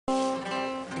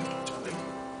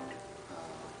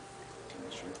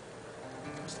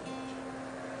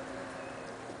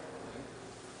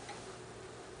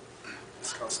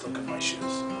not stuck in my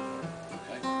shoes.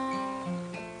 Okay?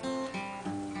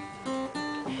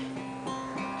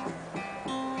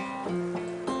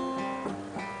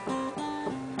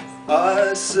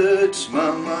 I searched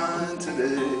my mind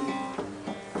today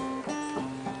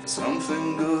for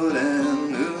something good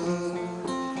and new.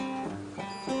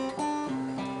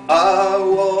 I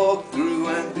walk through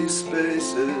empty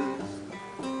spaces,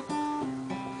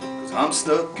 'cause I'm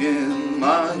stuck in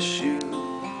my shoes.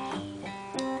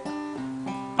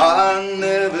 I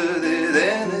never did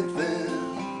anything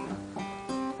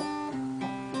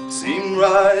seemed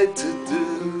right to do,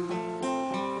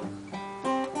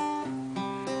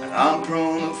 and I'm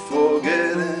prone to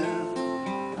forgetting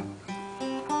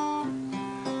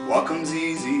what comes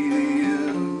easy to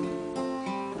you.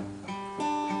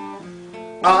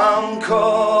 I'm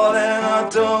caught and I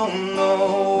don't know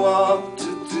what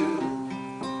to do.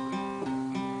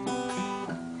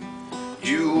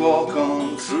 You walk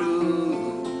on through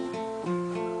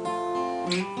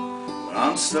when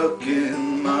I'm stuck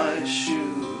in my shoes.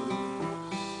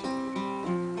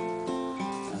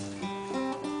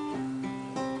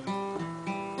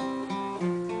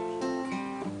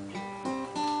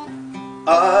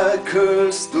 I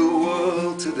curse the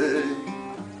world today.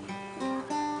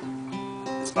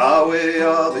 It's by way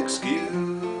of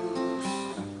excuse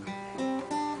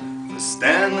for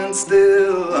standing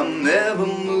still. I'm never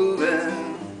moving.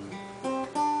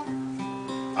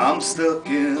 I'm stuck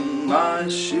in my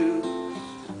shoes.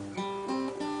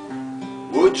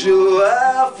 Would you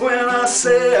laugh when I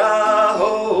say I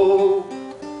hope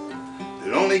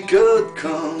that only good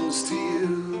comes to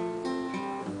you?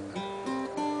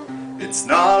 It's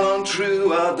not untrue,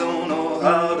 I don't know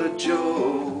how to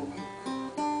joke.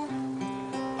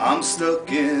 I'm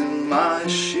stuck in my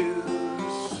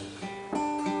shoes.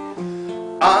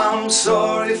 I'm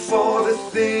sorry for the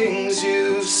things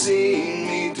you've seen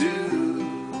me do,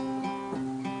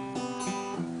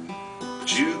 but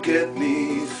you get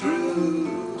me through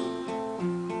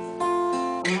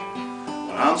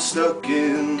when I'm stuck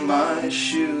in my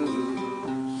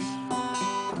shoes.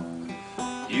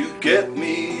 You get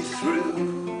me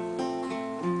through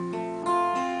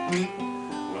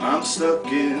when I'm stuck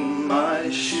in my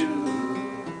shoes.